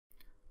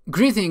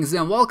Greetings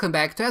and welcome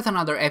back to yet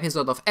another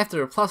episode of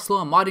Afterbirth plus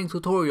Lua modding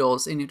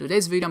tutorials, and in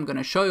today's video I'm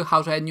gonna show you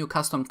how to add new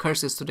custom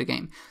curses to the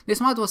game. This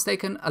mod was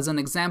taken as an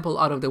example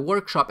out of the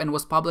workshop and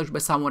was published by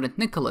someone at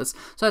Nicholas,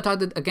 so I thought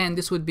that again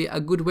this would be a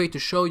good way to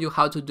show you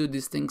how to do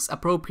these things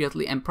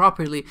appropriately and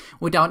properly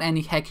without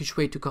any hackish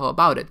way to go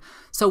about it.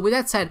 So with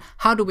that said,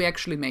 how do we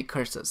actually make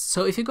curses?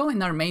 So if you go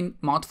in our main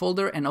mod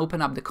folder and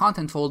open up the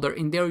content folder,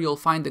 in there you'll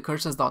find the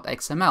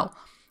curses.xml.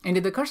 And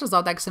in the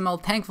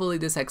curses.xml, thankfully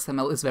this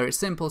XML is very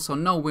simple, so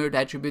no weird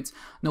attributes,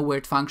 no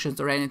weird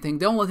functions or anything.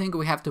 The only thing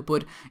we have to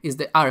put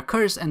is our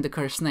curse and the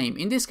curse name.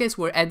 In this case,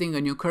 we're adding a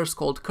new curse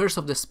called Curse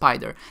of the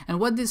Spider. And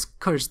what this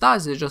curse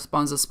does is just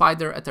spawns a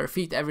spider at our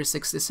feet every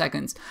 60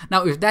 seconds.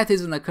 Now, if that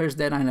isn't a curse,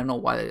 then I don't know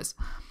what it is.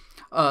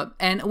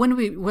 And when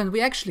we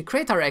actually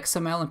create our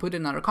XML and put it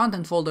in our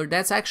content folder,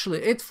 that's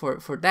actually it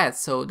for that.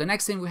 So the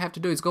next thing we have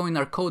to do is go in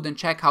our code and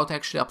check how to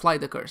actually apply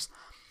the curse.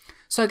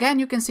 So again,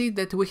 you can see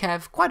that we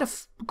have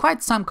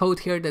quite some code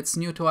here that's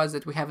new to us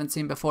that we haven't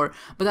seen before,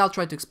 but I'll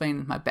try to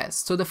explain it my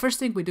best. So the first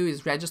thing we do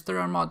is register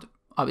our mod,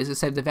 obviously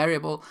save the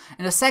variable,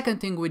 and the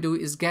second thing we do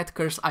is get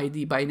curse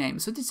ID by name.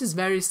 So this is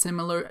very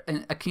similar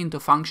and akin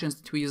to functions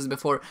that we used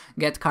before: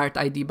 get cart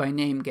ID by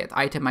name, get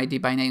item ID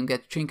by name,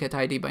 get trinket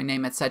ID by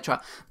name, etc.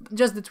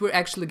 Just that we're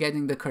actually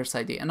getting the curse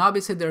ID. And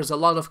obviously there's a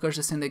lot of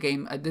curses in the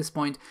game at this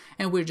point,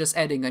 and we're just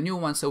adding a new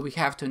one, so we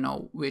have to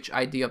know which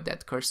ID of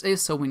that curse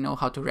is, so we know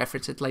how to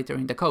reference it later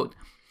in the code.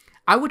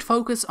 I would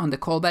focus on the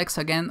callbacks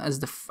again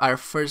as our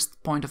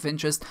first point of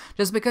interest,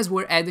 just because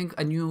we're adding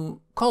a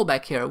new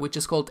callback here, which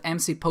is called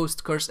MC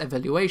Post Curse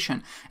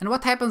Evaluation. And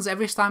what happens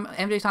every time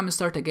you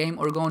start a game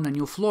or go on a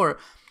new floor,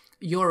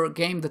 your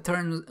game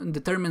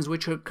determines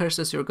which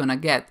curses you're gonna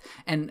get.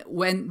 And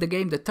when the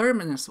game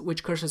determines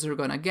which curses you're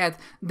gonna get,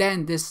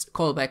 then this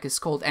callback is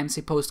called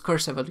MC Post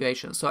Curse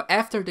Evaluation. So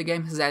after the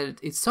game has added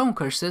its own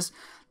curses,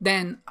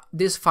 then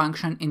this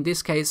function, in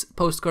this case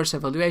post curse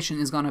evaluation,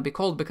 is gonna be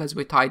called because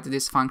we tied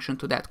this function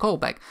to that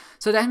callback.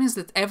 So that means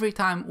that every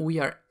time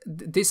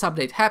this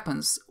update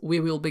happens, we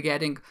will be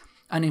getting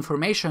an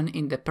information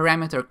in the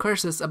parameter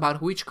curses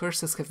about which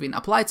curses have been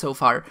applied so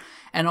far,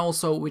 and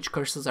also which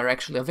curses are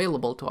actually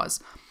available to us.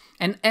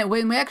 And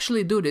when we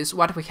actually do this,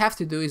 what we have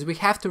to do is we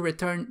have to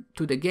return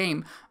to the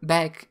game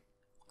back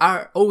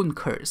our own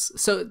curse.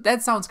 So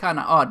that sounds kind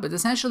of odd, but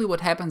essentially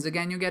what happens,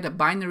 again, you get a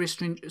binary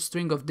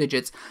string of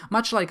digits,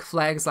 much like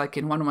flags, like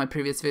in one of my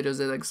previous videos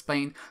that I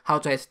explained how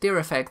to add tier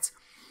effects.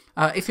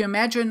 If you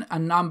imagine a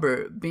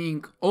number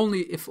being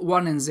only if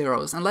 1 and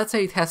zeros, and let's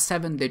say it has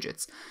 7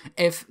 digits,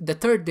 if the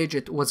third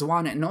digit was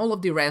 1 and all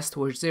of the rest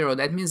were 0,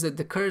 that means that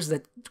the curse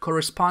that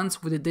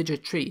corresponds with the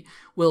digit 3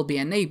 will be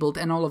enabled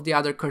and all of the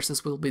other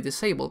curses will be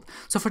disabled.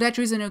 So for that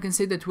reason, you can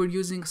see that we're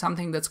using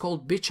something that's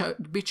called bit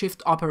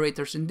shift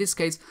operators in this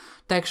case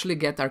to actually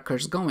get our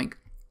curse going.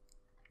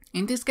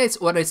 In this case,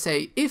 what I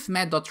say, if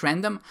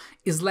mat.random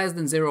is less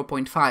than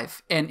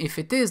 0.5, and if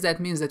it is,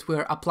 that means that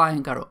we're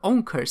applying our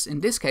own curse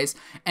in this case,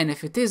 and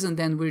if it isn't,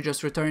 then we're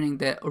just returning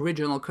the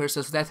original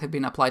curses that have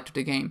been applied to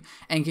the game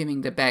and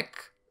giving them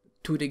back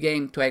to the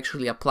game to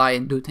actually apply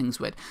and do things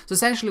with. So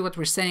essentially what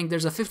we're saying,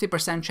 there's a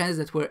 50% chance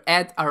that we'll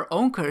add our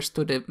own curse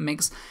to the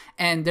mix,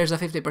 and there's a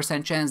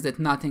 50% chance that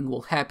nothing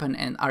will happen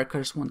and our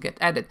curse won't get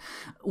added.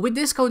 With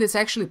this code, it's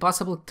actually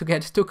possible to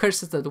get 2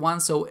 curses at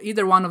once, so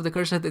either one of the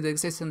curses that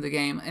exists in the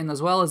game and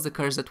as well as the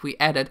curse that we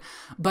added.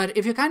 But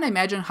if you kind of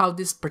imagine how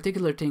this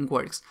particular thing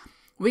works,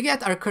 we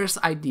get our curse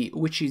ID,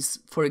 which is,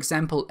 for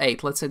example,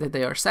 8. Let's say that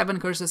there are 7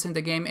 curses in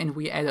the game and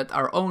we added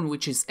our own,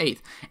 which is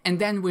 8. And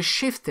then we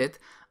shift it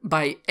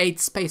by 8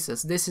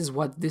 spaces. This is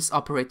what this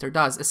operator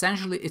does.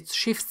 Essentially, it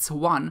shifts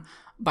 1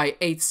 by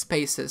 8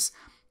 spaces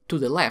to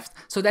the left.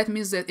 So that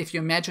means that if you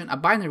imagine a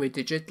binary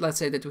digit, let's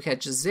say that we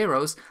had just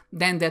zeros,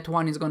 then that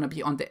 1 is going to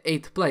be on the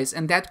 8th place,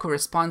 and that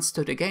corresponds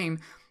to the game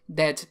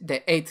that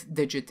the 8th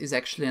digit is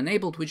actually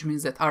enabled, which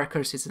means that our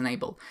curse is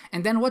enabled.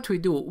 And then what we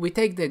do, we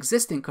take the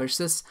existing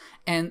curses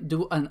and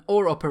do an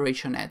OR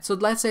operation add. So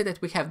let's say that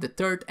we have the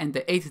 3rd and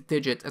the 8th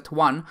digit at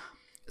 1,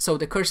 so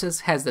the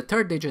curses has the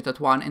 3rd digit at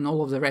 1 and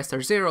all of the rest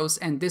are zeros,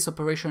 and this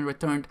operation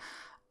returned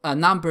a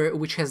number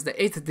which has the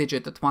 8th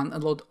digit at 1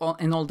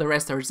 and all the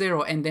rest are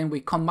 0, and then we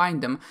combine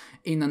them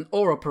in an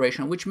OR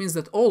operation, which means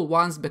that all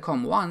 1s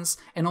become 1s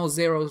and all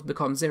 0s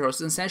become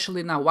 0s.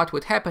 Essentially now what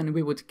would happen,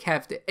 we would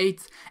have the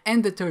 8th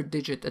and the 3rd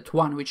digit at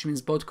 1, which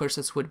means both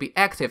curses would be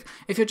active.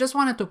 If you just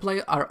wanted to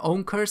play our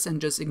own curse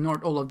and just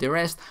ignored all of the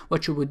rest,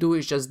 what you would do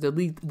is just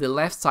delete the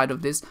left side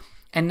of this.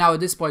 And now at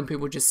this point we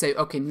would just say,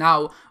 okay,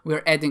 now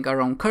we're adding our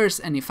own curse,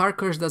 and if our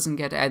curse doesn't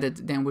get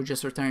added, then we're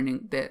just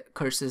returning the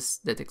curses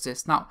that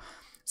exist now.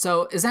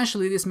 So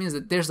essentially this means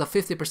that there's a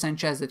 50%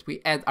 chance that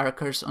we add our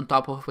curse on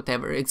top of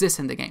whatever exists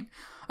in the game.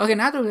 Okay,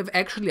 now that we've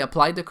actually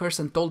applied the curse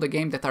and told the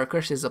game that our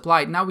curse is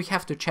applied, now we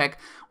have to check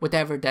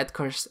whatever that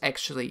curse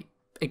actually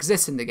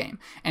exists in the game.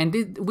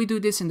 And we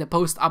do this in the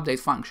post update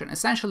function.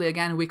 Essentially,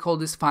 again, we call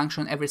this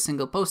function every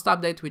single post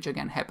update, which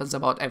again happens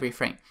about every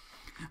frame.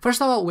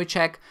 First of all, we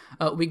check,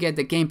 we get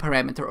the game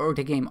parameter or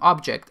the game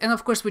object, and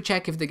of course we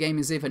check if the game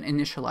is even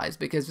initialized,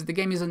 because if the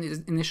game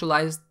isn't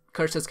initialized,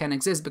 curses can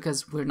exist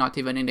because we're not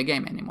even in the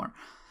game anymore.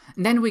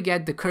 And then we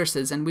get the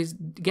curses, and we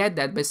get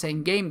that by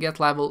saying game get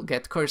level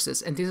get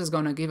curses, and this is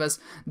going to give us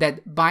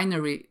that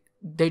binary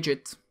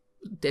digits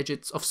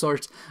of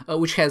sorts,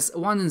 which has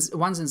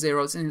ones and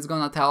zeros, and it's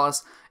going to tell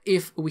us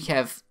if we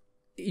have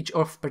each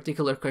of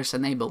particular curse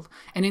enabled.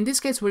 And in this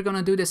case, we're going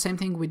to do the same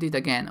thing we did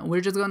again.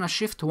 We're just going to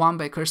shift 1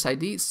 by curse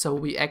ID, so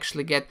we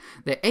actually get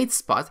the 8th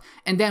spot,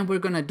 and then we're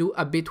going to do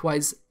a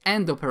bitwise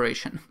AND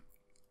operation.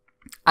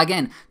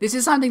 Again, this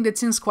is something that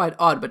seems quite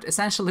odd, but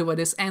essentially what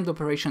this AND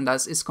operation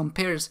does is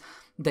compares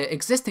the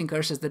existing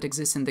curses that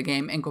exist in the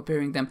game and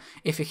comparing them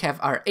if we have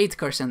our 8th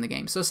curse in the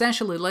game. So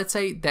essentially, let's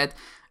say that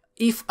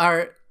if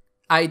our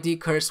ID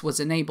curse was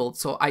enabled,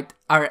 so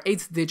our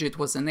 8th digit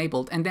was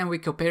enabled, and then we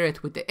compare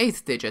it with the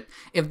 8th digit.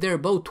 If they're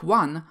both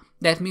 1,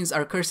 that means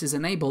our curse is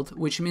enabled,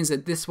 which means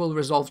that this will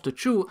resolve to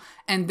true,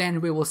 and then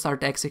we will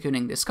start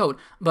executing this code.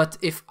 But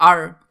if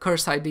our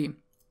curse ID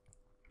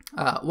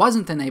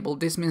wasn't enabled,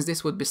 this means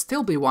this would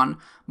still be 1,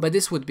 but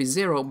this would be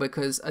 0,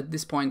 because at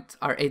this point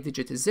our 8th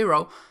digit is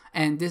 0,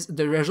 and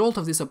the result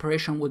of this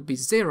operation would be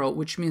 0,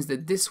 which means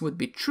that this would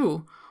be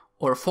true,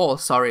 or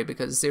false, sorry,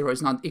 because 0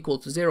 is not equal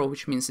to 0,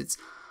 which means it's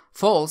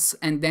false,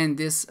 and then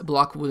this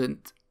block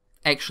wouldn't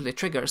actually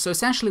trigger. So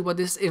essentially what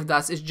this if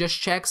does is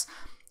just checks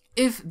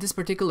if this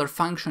particular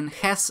function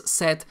has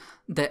set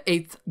the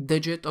 8th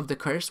digit of the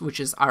curse, which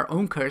is our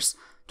own curse,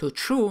 to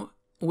true,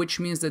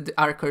 which means that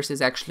our curse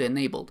is actually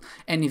enabled.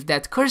 And if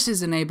that curse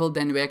is enabled,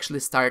 then we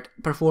actually start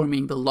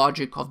performing the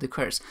logic of the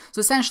curse. So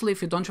essentially,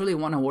 if you don't really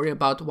want to worry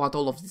about what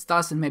all of this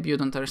does, and maybe you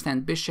don't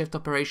understand bit shift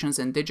operations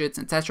and digits,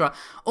 etc.,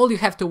 all you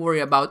have to worry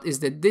about is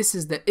that this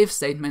is the if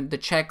statement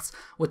that checks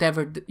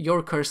whatever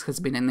your curse has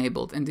been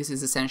enabled. And this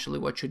is essentially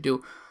what you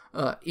do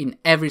in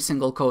every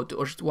single code,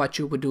 or what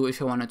you would do if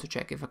you wanted to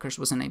check if a curse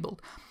was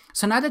enabled.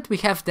 So now that we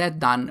have that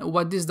done,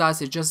 what this does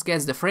is just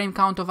gets the frame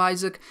count of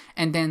Isaac,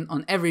 and then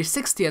on every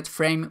 60th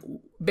frame,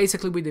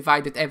 basically we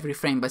divided every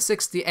frame by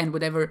 60, and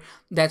whatever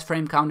that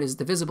frame count is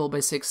divisible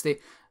by 60,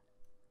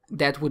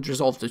 that would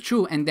resolve to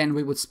true, and then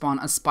we would spawn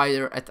a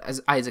spider at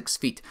Isaac's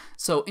feet.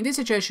 So in this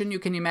situation, you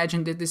can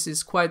imagine that this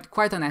is quite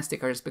a nasty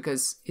curse,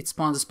 because it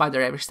spawns a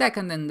spider every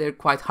second, and they're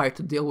quite hard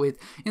to deal with.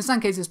 In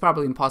some cases,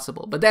 probably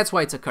impossible, but that's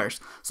why it's a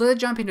curse. So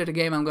let's jump into the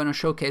game. I'm going to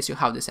showcase you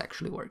how this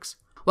actually works.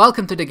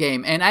 Welcome to the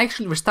game, and I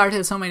actually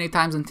restarted so many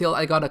times until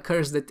I got a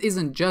curse that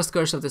isn't just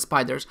Curse of the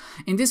Spiders.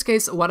 In this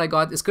case, what I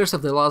got is Curse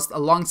of the Lost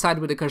alongside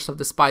with the Curse of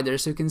the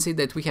Spiders, so you can see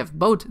that we have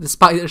both the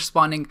spiders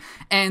spawning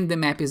and the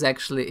map is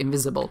actually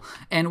invisible.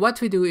 And what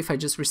we do, if I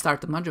just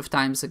restart a bunch of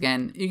times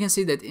again, you can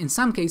see that in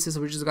some cases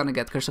we're just gonna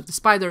get Curse of the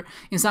Spider,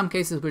 in some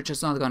cases we're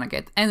just not gonna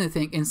get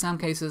anything, in some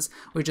cases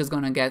we're just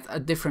gonna get a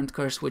different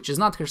curse which is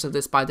not Curse of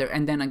the Spider,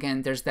 and then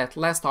again there's that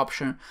last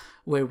option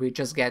where we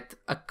just get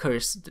a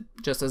curse,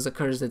 just as a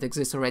curse that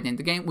exists already in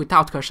the game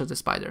without Curse of the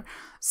Spider.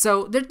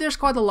 So there's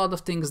quite a lot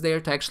of things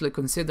there to actually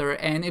consider,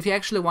 and if you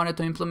actually wanted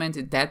to implement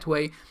it that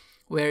way,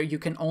 where you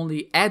can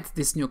only add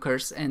this new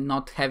curse and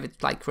not have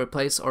it like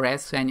replace or add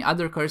to any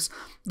other curse,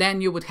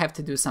 then you would have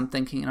to do some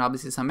thinking and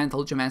obviously some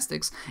mental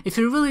gymnastics. If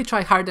you really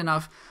try hard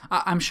enough,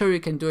 I'm sure you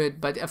can do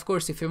it, but of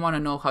course if you want to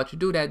know how to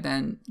do that,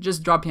 then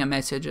just drop me a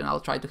message and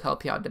I'll try to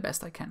help you out the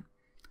best I can.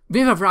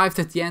 We've arrived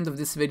at the end of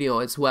this video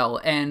as well,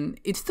 and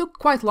it took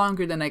quite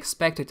longer than I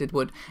expected it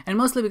would, and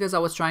mostly because I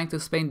was trying to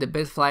explain the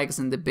bit flags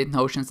and the bit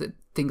notions and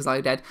things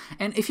like that.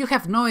 And if you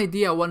have no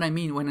idea what I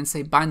mean when I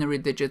say binary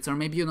digits, or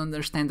maybe you don't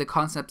understand the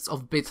concepts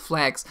of bit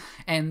flags,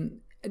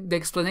 and the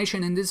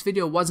explanation in this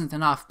video wasn't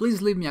enough,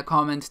 please leave me a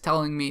comment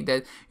telling me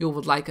that you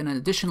would like an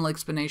additional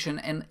explanation,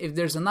 and if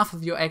there's enough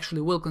of you, I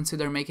actually will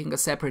consider making a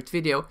separate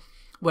video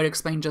where I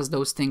explain just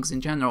those things in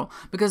general,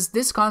 because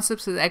this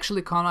concept has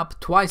actually come up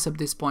twice at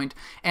this point,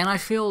 and I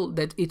feel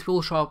that it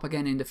will show up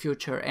again in the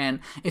future.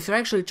 And if you're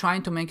actually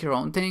trying to make your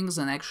own things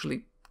and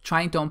actually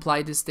trying to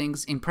apply these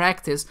things in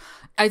practice,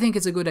 I think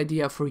it's a good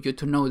idea for you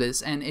to know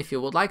this. And if you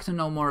would like to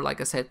know more,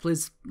 like I said,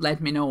 please let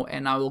me know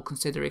and I will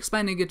consider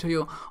explaining it to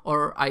you,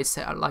 or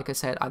like I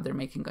said, either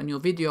making a new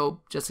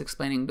video just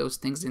explaining those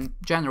things in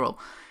general.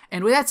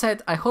 And with that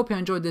said, I hope you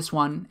enjoyed this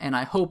one, and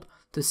I hope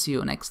to see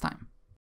you next time.